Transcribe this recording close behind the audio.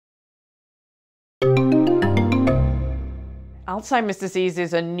Alzheimer's disease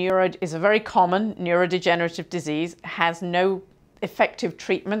is a very common neurodegenerative disease, has no effective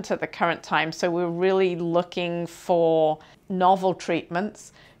treatment at the current time, so we're really looking for novel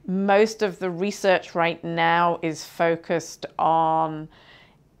treatments. Most of the research right now is focused on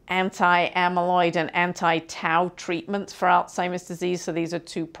anti-amyloid and anti-tau treatments for Alzheimer's disease. So these are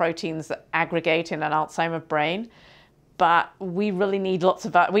two proteins that aggregate in an Alzheimer brain. But we really need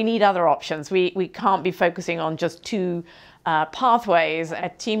we need other options. We can't be focusing on just two pathways. A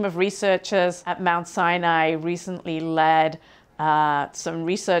team of researchers at Mount Sinai recently led some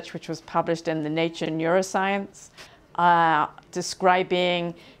research which was published in the Nature Neuroscience,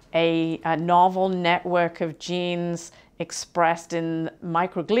 describing a novel network of genes expressed in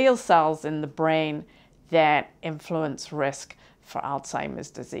microglial cells in the brain that influence risk for Alzheimer's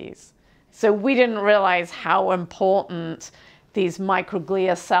disease. So we didn't realize how important these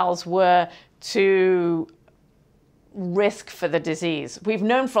microglia cells were to risk for the disease. We've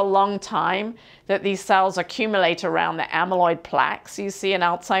known for a long time that these cells accumulate around the amyloid plaques you see in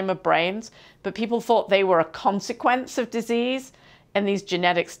Alzheimer brains, but people thought they were a consequence of disease, and these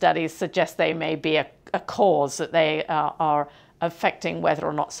genetic studies suggest they may be a cause, that they are affecting whether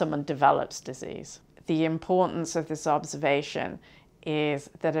or not someone develops disease. The importance of this observation is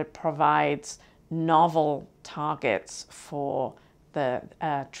that it provides novel targets for the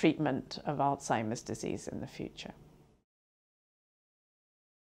treatment of Alzheimer's disease in the future.